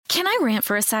Can I rant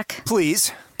for a sec?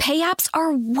 Please. Pay apps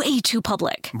are way too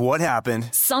public. What happened?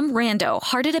 Some rando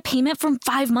hearted a payment from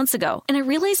 5 months ago, and I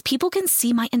realized people can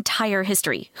see my entire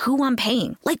history, who I'm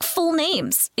paying, like full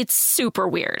names. It's super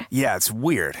weird. Yeah, it's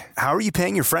weird. How are you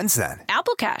paying your friends then?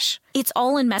 Apple Cash. It's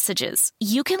all in messages.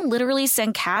 You can literally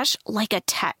send cash like a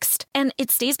text, and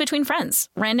it stays between friends.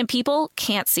 Random people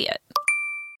can't see it.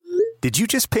 Did you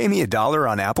just pay me $1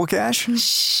 on Apple Cash?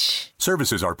 Shh.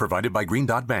 Services are provided by Green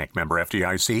Dot Bank, member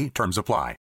FDIC. Terms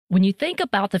apply. When you think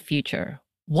about the future,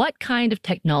 what kind of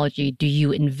technology do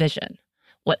you envision?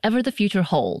 Whatever the future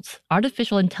holds,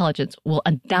 artificial intelligence will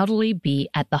undoubtedly be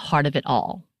at the heart of it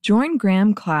all. Join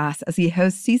Graham Class as he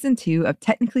hosts Season 2 of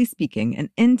Technically Speaking,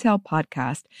 an Intel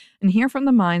podcast, and hear from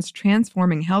the minds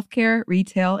transforming healthcare,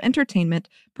 retail, entertainment,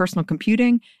 personal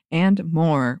computing, and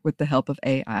more with the help of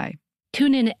AI.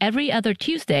 Tune in every other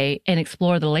Tuesday and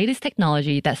explore the latest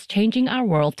technology that's changing our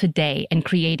world today and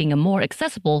creating a more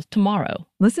accessible tomorrow.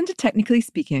 Listen to Technically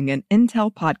Speaking, an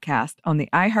Intel podcast on the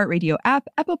iHeartRadio app,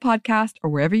 Apple Podcast, or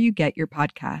wherever you get your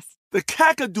podcasts. The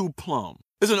Kakadu plum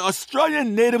is an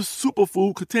Australian native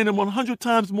superfood containing 100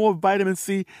 times more vitamin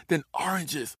C than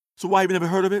oranges. So why have you never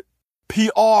heard of it?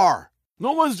 PR.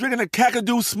 No one's drinking a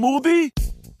Kakadu smoothie?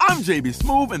 I'm JB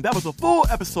Smoove, and that was a full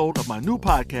episode of my new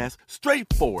podcast,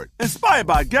 Straightforward, inspired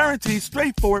by guaranteed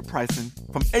straightforward pricing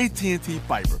from AT&T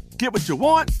Fiber. Get what you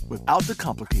want without the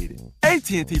complicated.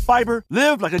 AT&T Fiber,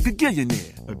 live like a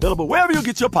gigillionaire. Available wherever you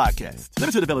get your podcasts.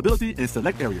 Limited availability in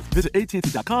select areas. Visit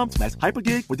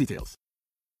AT&T.com/hypergig for details.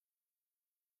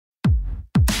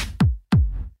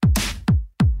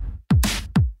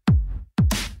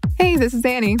 Hey, this is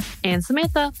Annie. And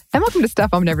Samantha. And welcome to Stuff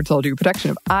I've Never Told You, a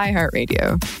production of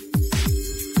iHeartRadio.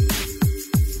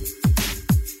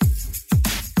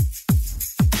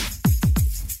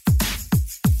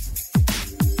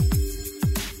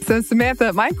 So,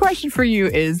 Samantha, my question for you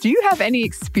is, do you have any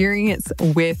experience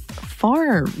with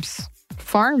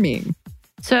farming?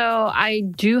 So I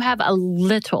do have a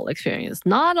little experience,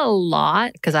 not a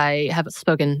lot, because I have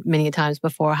spoken many times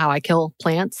before how I kill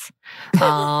plants.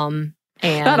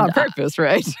 And not on purpose,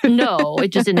 right? No, it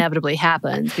just inevitably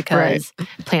happens because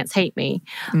plants hate me.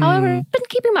 However, I've been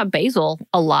keeping my basil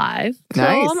alive. So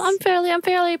Nice. I'm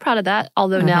fairly proud of that.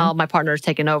 Although now my partner's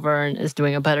taken over and is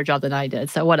doing a better job than I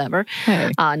did. So whatever. Hey.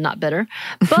 Not bitter.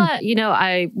 But,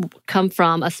 I come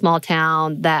from a small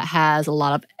town that has a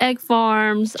lot of egg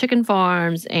farms, chicken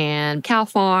farms, and cow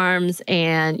farms,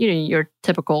 and, your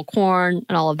typical corn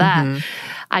and all of that.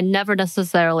 I never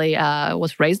necessarily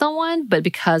was raised on one, but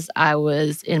because I was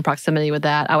in proximity with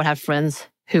that, I would have friends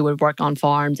who would work on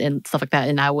farms and stuff like that,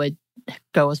 and I would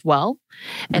go as well.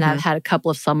 And I've had a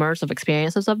couple of summers of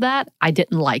experiences of that. I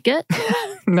didn't like it.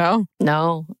 No?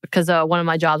 No, because one of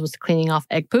my jobs was cleaning off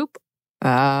egg poop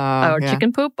or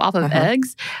chicken poop off of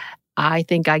eggs. I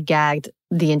think I gagged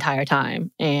the entire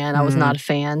time, and I was not a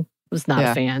fan. Was not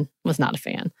a fan.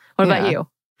 What about you?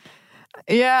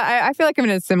 Yeah, I feel like I'm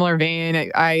in a similar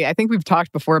vein. I think we've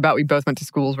talked before about we both went to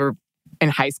schools where in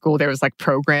high school there was like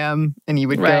program and you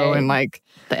would go and like...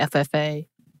 The FFA.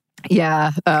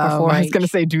 Yeah. I was going to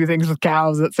say do things with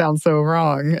cows. That sounds so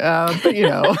wrong. But,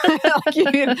 like you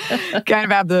can kind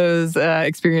of have those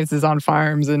experiences on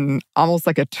farms and almost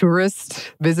like a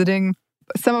tourist visiting.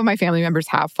 Some of my family members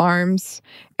have farms.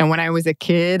 And when I was a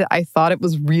kid, I thought it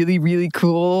was really, really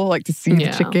cool, like to see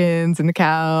the chickens and the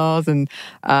cows. And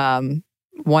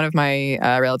one of my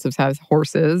relatives has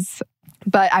horses.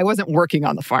 But I wasn't working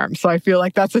on the farm. So I feel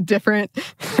like that's a different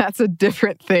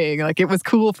thing. Like it was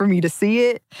cool for me to see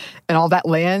it and all that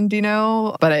land,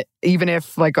 But even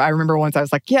if like I remember once I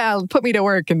was like, yeah, put me to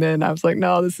work. And then I was like,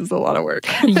 no, this is a lot of work.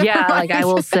 Yeah, like I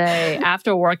will say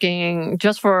after working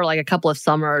just for like a couple of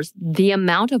summers, the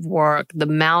amount of work, the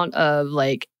amount of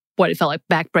like what it felt like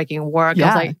backbreaking work. I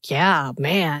was like, yeah,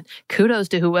 man, kudos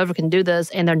to whoever can do this,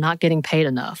 and they're not getting paid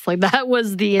enough. Like that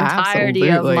was the entirety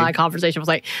of my conversation. I was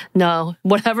like, no,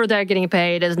 whatever they're getting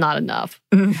paid is not enough.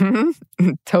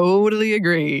 Totally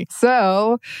agree.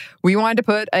 So we wanted to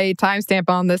put a timestamp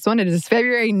on this one. It is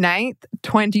February 9th,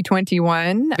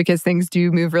 2021, because things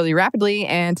do move really rapidly.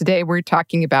 And today we're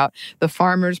talking about the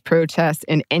farmers' protest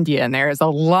in India. And there is a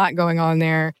lot going on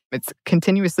there. It's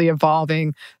continuously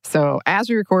evolving. So as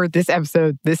we record this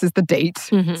episode, this is the date.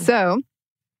 So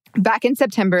Back in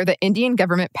September, the Indian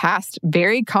government passed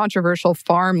very controversial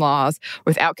farm laws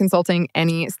without consulting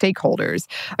any stakeholders.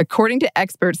 According to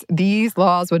experts, these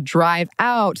laws would drive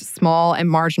out small and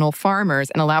marginal farmers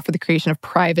and allow for the creation of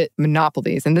private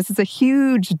monopolies. And this is a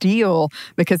huge deal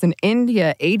because in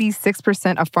India,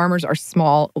 86% of farmers are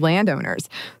small landowners.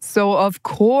 So, of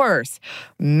course,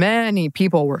 many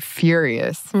people were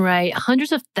furious. Right.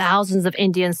 Hundreds of thousands of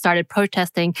Indians started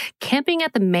protesting, camping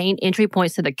at the main entry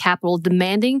points to the capital,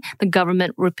 demanding the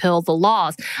government repeal the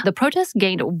laws. The protests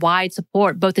gained wide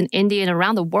support both in India and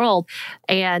around the world.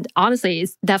 And honestly,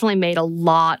 it's definitely made a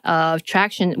lot of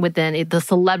traction within the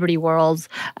celebrity worlds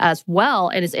as well.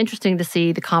 And it's interesting to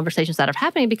see the conversations that are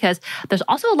happening because there's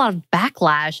also a lot of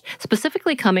backlash,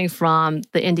 specifically coming from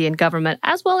the Indian government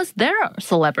as well as their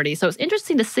celebrities. So it's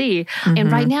interesting to see. Mm-hmm.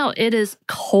 And right now it is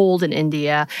cold in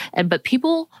India, but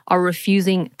people are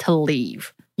refusing to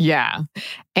leave. Yeah.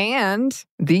 And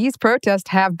these protests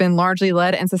have been largely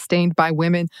led and sustained by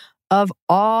women of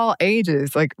all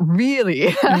ages, like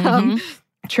really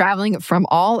traveling from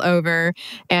all over.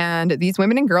 And these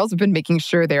women and girls have been making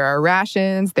sure there are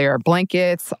rations, there are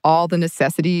blankets, all the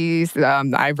necessities.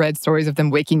 I've read stories of them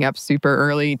waking up super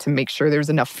early to make sure there's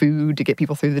enough food to get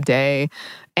people through the day.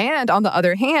 And on the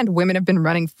other hand, women have been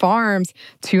running farms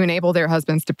to enable their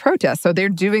husbands to protest. So they're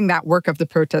doing that work of the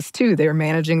protest too. They're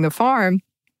managing the farm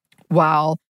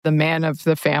while the man of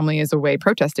the family is away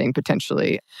protesting,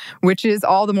 potentially, which is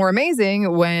all the more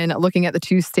amazing when looking at the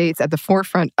two states at the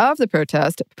forefront of the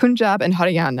protest, Punjab and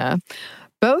Haryana.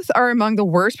 Both are among the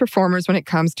worst performers when it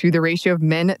comes to the ratio of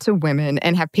men to women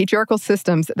and have patriarchal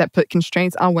systems that put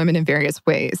constraints on women in various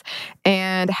ways.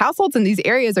 And households in these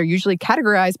areas are usually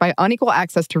categorized by unequal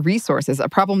access to resources, a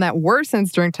problem that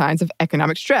worsens during times of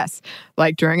economic stress,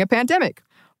 like during a pandemic,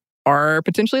 or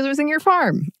potentially losing your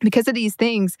farm. Because of these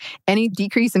things, any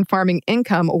decrease in farming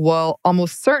income will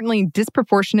almost certainly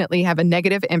disproportionately have a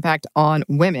negative impact on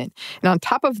women. And on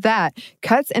top of that,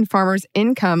 cuts in farmers'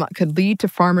 income could lead to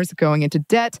farmers going into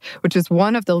debt, which is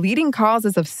one of the leading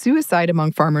causes of suicide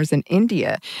among farmers in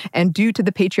India. And due to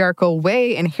the patriarchal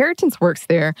way inheritance works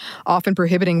there, often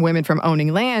prohibiting women from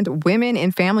owning land, women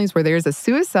in families where there's a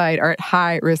suicide are at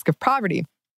high risk of poverty.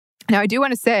 Now, I do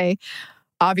want to say,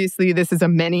 obviously, this is a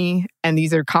many, and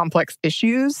these are complex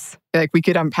issues. Like, we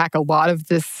could unpack a lot of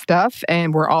this stuff,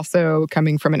 and we're also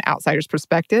coming from an outsider's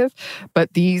perspective.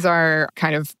 But these are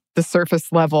kind of the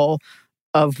surface level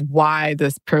of why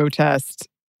this protest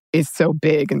is so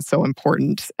big and so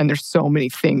important, and there's so many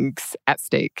things at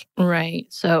stake. Right.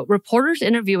 So reporters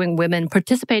interviewing women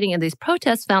participating in these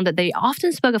protests found that they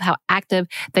often spoke of how active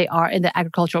they are in the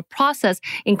agricultural process,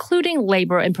 including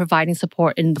labor and providing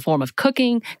support in the form of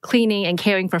cooking, cleaning, and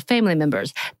caring for family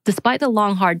members. Despite the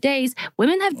long, hard days,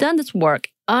 women have done this work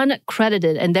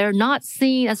uncredited, and they're not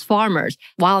seen as farmers.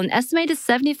 While an estimated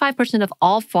 75% of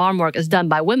all farm work is done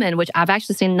by women, which I've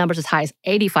actually seen numbers as high as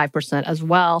 85% as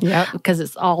well, because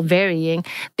it's all varying,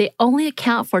 they only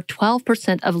account for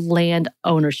 12% of land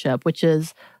ownership, which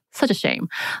is such a shame.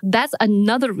 That's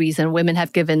another reason women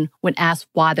have given when asked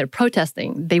why they're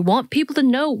protesting. They want people to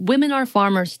know women are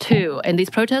farmers too, and these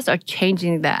protests are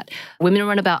changing that. Women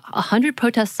run about 100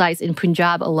 protest sites in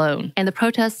Punjab alone, and the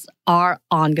protests are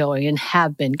ongoing and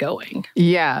have been going.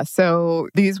 Yeah, so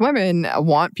these women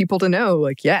want people to know,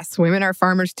 like, yes, women are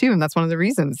farmers too, and that's one of the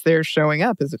reasons they're showing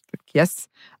up is, yes,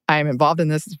 I am involved in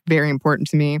this. It's very important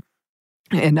to me.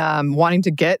 And wanting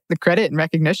to get the credit and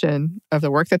recognition of the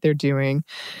work that they're doing.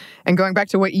 And going back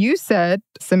to what you said,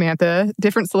 Samantha,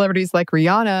 different celebrities like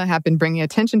Rihanna have been bringing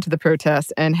attention to the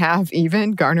protests and have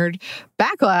even garnered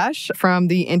backlash from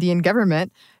the Indian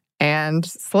government and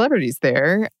celebrities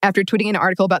there. After tweeting an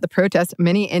article about the protest,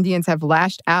 many Indians have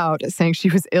lashed out, saying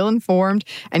she was ill-informed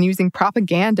and using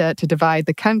propaganda to divide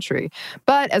the country.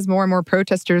 But as more and more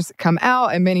protesters come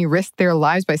out and many risk their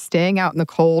lives by staying out in the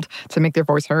cold to make their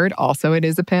voice heard, also it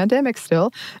is a pandemic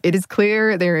still, it is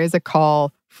clear there is a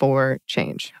call for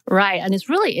change. Right. And it's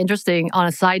really interesting on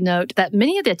a side note that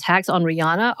many of the attacks on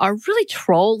Rihanna are really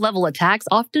troll-level attacks,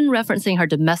 often referencing her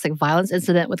domestic violence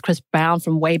incident with Chris Brown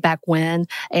from way back when,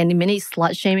 and many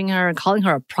slut-shaming her and calling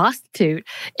her a prostitute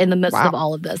in the midst of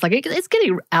all of this. Like, it's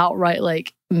getting outright,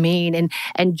 like, mean.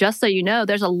 And just so you know,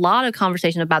 there's a lot of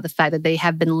conversation about the fact that they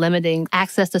have been limiting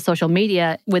access to social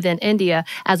media within India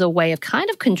as a way of kind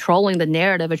of controlling the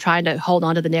narrative or trying to hold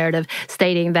on to the narrative,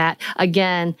 stating that,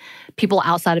 again, people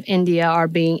outside of India are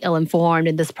being ill-informed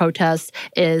and this protest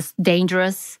is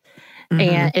dangerous.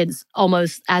 And it's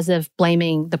almost as if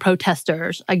blaming the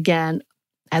protesters, again,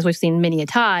 as we've seen many a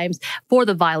times, for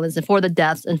the violence and for the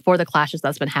deaths and for the clashes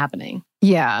that's been happening.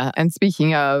 Yeah. And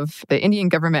speaking of, the Indian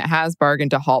government has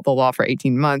bargained to halt the law for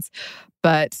 18 months.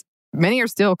 But many are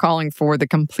still calling for the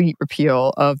complete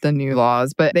repeal of the new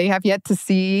laws, but they have yet to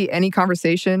see any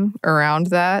conversation around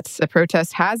that. The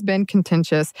protest has been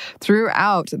contentious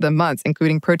throughout the months,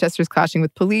 including protesters clashing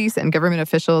with police and government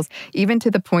officials, even to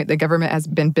the point the government has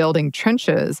been building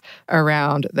trenches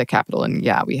around the Capitol. And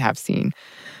yeah, we have seen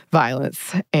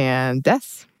violence and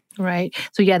deaths. Right.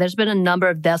 So yeah, there's been a number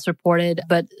of deaths reported,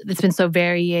 but it's been so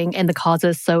varying and the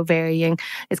causes so varying.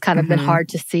 It's kind of been hard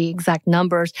to see exact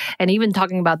numbers. And even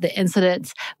talking about the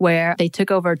incidents where they took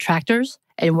over tractors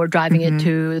and were driving it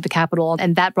to the Capitol,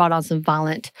 and that brought on some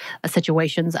violent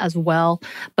situations as well,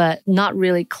 but not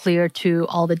really clear to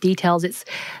all the details. It's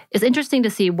interesting to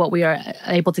see what we are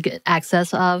able to get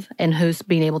access of and who's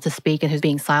being able to speak and who's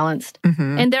being silenced.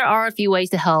 And there are a few ways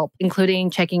to help,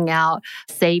 including checking out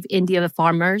Save India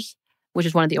Farmers, which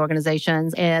is one of the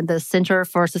organizations, and the Center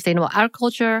for Sustainable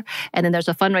Agriculture. And then there's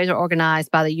a fundraiser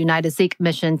organized by the United Sikh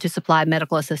Mission to supply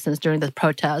medical assistance during the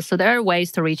protest. So there are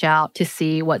ways to reach out to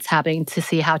see what's happening, to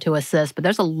see how to assist. But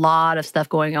there's a lot of stuff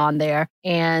going on there.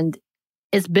 And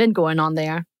it's been going on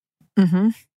there.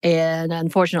 And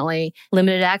unfortunately,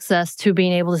 limited access to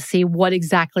being able to see what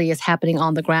exactly is happening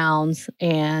on the grounds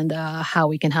and how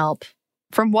we can help.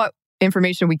 From what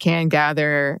information we can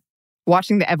gather,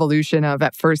 watching the evolution of,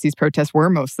 at first, these protests were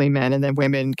mostly men, and then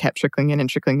women kept trickling in and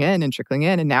trickling in and trickling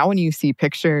in. And now when you see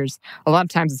pictures, a lot of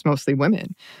times it's mostly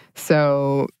women.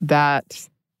 So that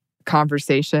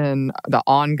conversation, the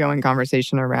ongoing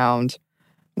conversation around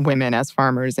women as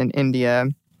farmers in India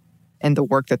and the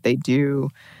work that they do,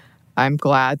 I'm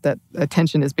glad that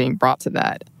attention is being brought to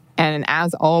that. And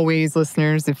as always,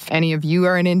 listeners, if any of you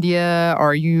are in India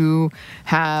or you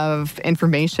have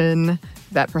information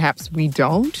that perhaps we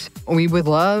don't, we would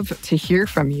love to hear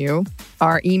from you.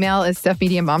 Our email is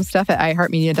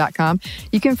stuffmediamomstuff@iheartmedia.com.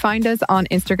 You can find us on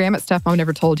Instagram at Stuff Mom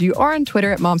Never Told You or on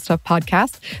Twitter at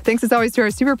MomStuffPodcast. Thanks as always to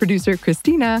our super producer,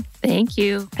 Christina. Thank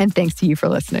you. And thanks to you for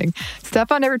listening. Stuff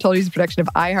Mom Never Told You is a production of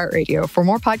iHeartRadio. For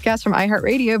more podcasts from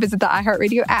iHeartRadio, visit the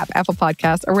iHeartRadio app, Apple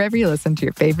Podcasts, or wherever you listen to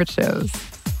your favorite shows.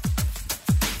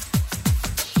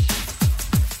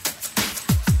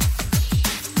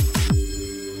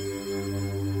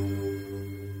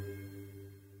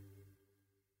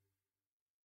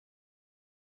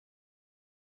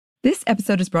 This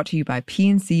episode is brought to you by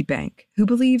PNC Bank, who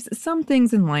believes some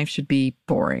things in life should be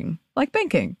boring, like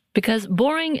banking. Because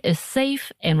boring is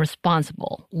safe and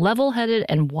responsible, level-headed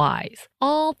and wise.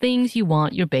 All things you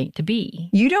want your bank to be.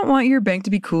 You don't want your bank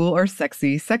to be cool or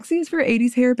sexy. Sexy is for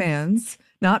 80s hair bands,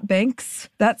 not banks.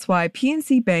 That's why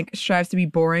PNC Bank strives to be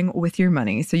boring with your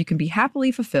money so you can be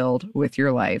happily fulfilled with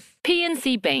your life.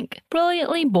 PNC Bank,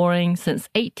 brilliantly boring since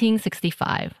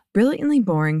 1865. Brilliantly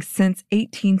Boring Since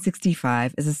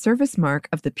 1865 is a service mark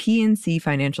of the PNC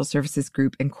Financial Services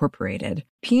Group, Incorporated.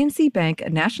 PNC Bank, a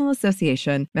National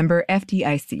Association, member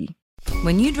FDIC.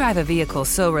 When you drive a vehicle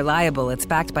so reliable it's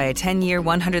backed by a 10-year,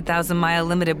 100,000-mile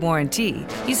limited warranty,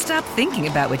 you stop thinking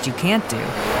about what you can't do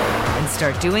and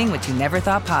start doing what you never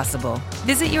thought possible.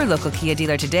 Visit your local Kia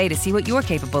dealer today to see what you're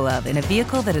capable of in a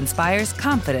vehicle that inspires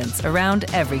confidence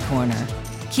around every corner.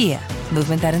 Kia,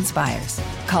 movement that inspires.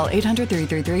 Call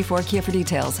 800-333-4KIA for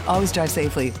details. Always drive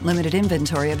safely. Limited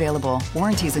inventory available.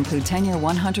 Warranties include 10-year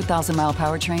 100,000-mile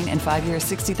powertrain and 5-year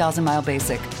 60,000-mile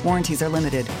basic. Warranties are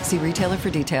limited. See retailer for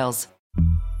details.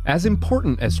 As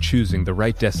important as choosing the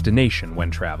right destination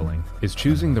when traveling is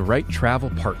choosing the right travel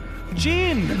partner.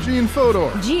 Gene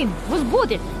Fodor. Gene, was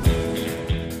good.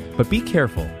 But be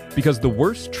careful, because the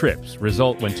worst trips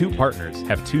result when two partners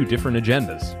have two different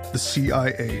agendas. The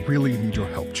CIA really need your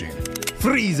help, Gene.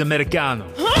 Freeze, Americano.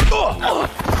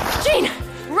 Gene,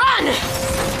 run!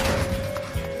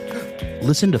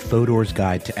 Listen to Fodor's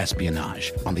Guide to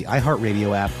Espionage on the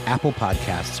iHeartRadio app, Apple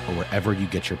Podcasts, or wherever you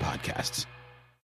get your podcasts.